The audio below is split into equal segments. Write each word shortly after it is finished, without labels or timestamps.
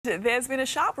There's been a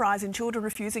sharp rise in children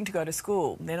refusing to go to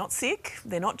school. They're not sick,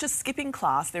 they're not just skipping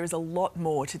class, there is a lot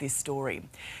more to this story.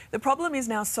 The problem is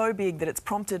now so big that it's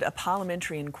prompted a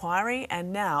parliamentary inquiry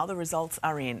and now the results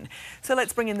are in. So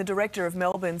let's bring in the director of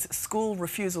Melbourne's School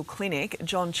Refusal Clinic,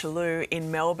 John Chellew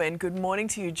in Melbourne. Good morning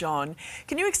to you, John.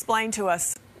 Can you explain to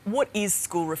us what is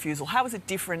school refusal? How is it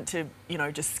different to,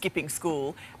 just skipping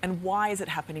school, and why is it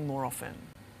happening more often?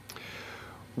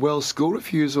 Well, school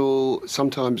refusal,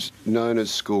 sometimes known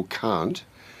as school can't,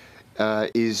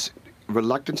 is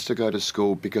reluctance to go to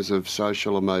school because of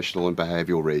social, emotional and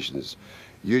behavioural reasons,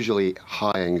 usually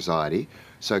high anxiety.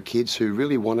 So kids who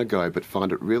really want to go but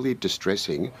find it really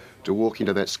distressing to walk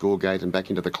into that school gate and back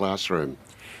into the classroom.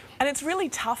 And it's really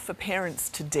tough for parents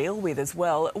to deal with as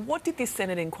well. What did this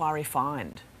Senate inquiry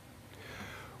find?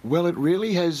 Well, it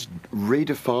really has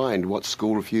redefined what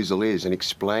school refusal is and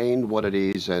explained what it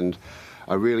is, and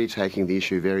are really taking the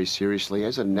issue very seriously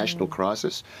as a national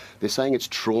crisis. They're saying it's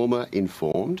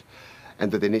trauma-informed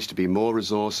and that there needs to be more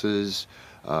resources,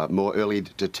 more early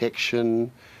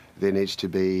detection. There needs to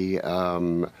be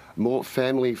more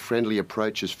family-friendly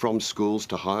approaches from schools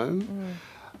to home,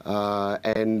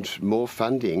 and more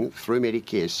funding through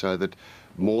Medicare so that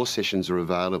more sessions are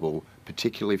available,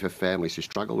 particularly for families who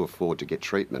struggle to afford to get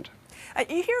treatment.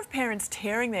 You hear of parents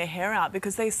tearing their hair out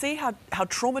because they see how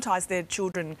traumatised their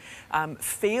children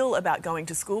feel about going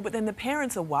to school, but then the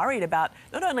parents are worried about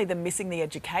not only them missing the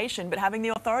education, but having the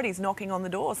authorities knocking on the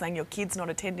door saying your kid's not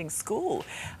attending school.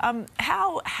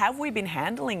 How have we been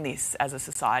handling this as a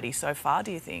society so far,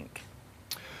 do you think?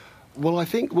 Well, I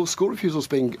think, school refusal's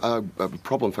been a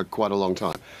problem for quite a long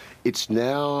time. It's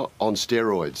now on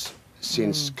steroids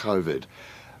since COVID.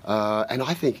 And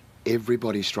I think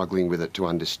everybody's struggling with it, to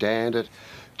understand it,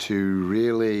 to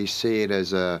really see it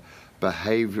as a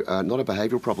behaviour, not a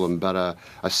behavioural problem, but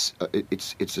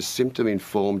it's a symptom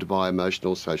informed by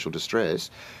emotional social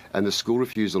distress, and the school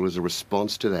refusal is a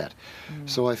response to that.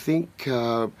 So I think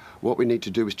what we need to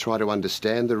do is try to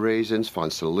understand the reasons,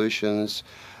 find solutions,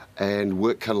 and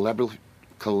work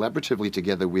collaboratively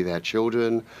together with our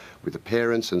children, with the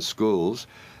parents and schools,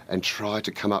 and try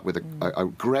to come up with a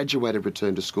graduated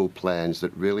return to school plans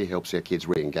that really helps our kids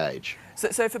re-engage.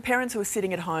 So for parents who are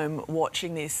sitting at home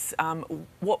watching this,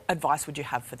 what advice would you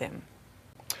have for them?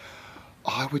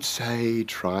 I would say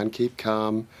try and keep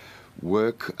calm,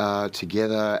 work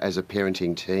together as a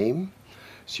parenting team,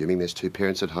 assuming there's two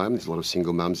parents at home. There's a lot of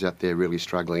single mums out there really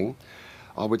struggling.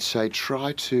 I would say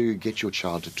try to get your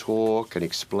child to talk and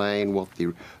explain what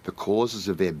the causes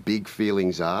of their big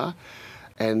feelings are,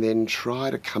 and then try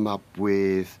to come up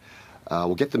with,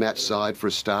 we'll get them outside for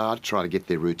a start, try to get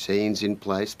their routines in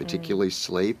place, particularly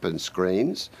sleep and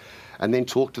screens, and then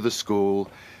talk to the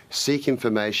school, seek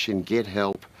information, get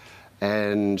help,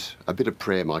 and a bit of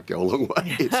prayer might go a long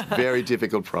way. It's a very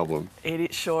difficult problem.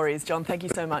 It sure is. John, thank you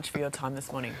so much for your time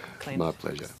this morning. My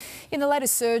pleasure. In the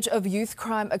latest surge of youth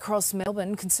crime across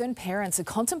Melbourne, concerned parents are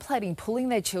contemplating pulling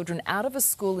their children out of a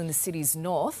school in the city's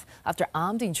north after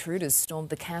armed intruders stormed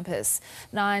the campus.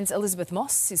 Nine's Elizabeth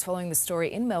Moss is following the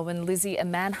story in Melbourne. Lizzie, a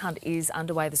manhunt is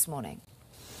underway this morning.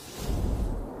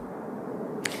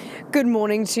 Good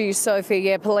morning to you, Sophie.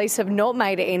 Yeah, police have not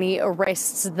made any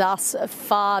arrests thus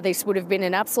far. This would have been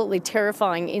an absolutely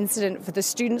terrifying incident for the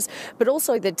students, but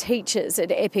also the teachers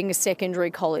at Epping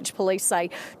Secondary College. Police say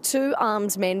two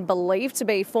armed men believed to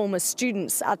be former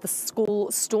students at the school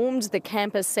stormed the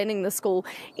campus, sending the school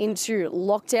into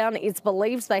lockdown. It's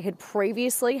believed they had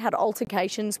previously had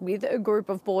altercations with a group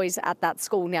of boys at that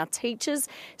school. Now, teachers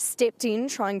stepped in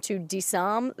trying to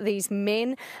disarm these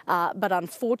men, but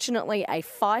unfortunately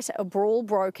a brawl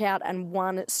broke out and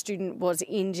one student was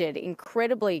injured.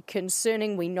 Incredibly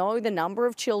concerning. We know the number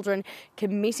of children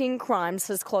committing crimes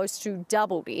has close to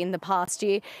doubled in the past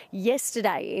year.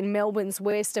 Yesterday in Melbourne's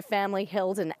West, a family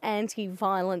held an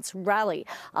anti-violence rally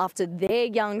after their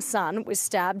young son was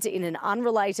stabbed in an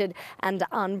unrelated and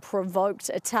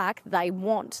unprovoked attack. They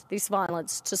want this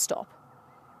violence to stop.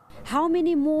 How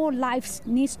many more lives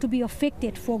needs to be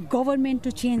affected for government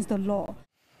to change the law?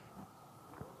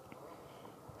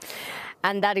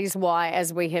 And that is why,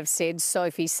 as we have said,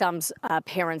 Sophie, some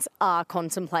parents are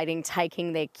contemplating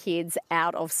taking their kids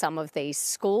out of some of these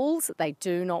schools. They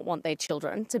do not want their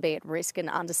children to be at risk, and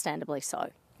understandably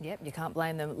so. Yep, you can't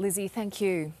blame them. Lizzie, thank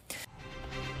you.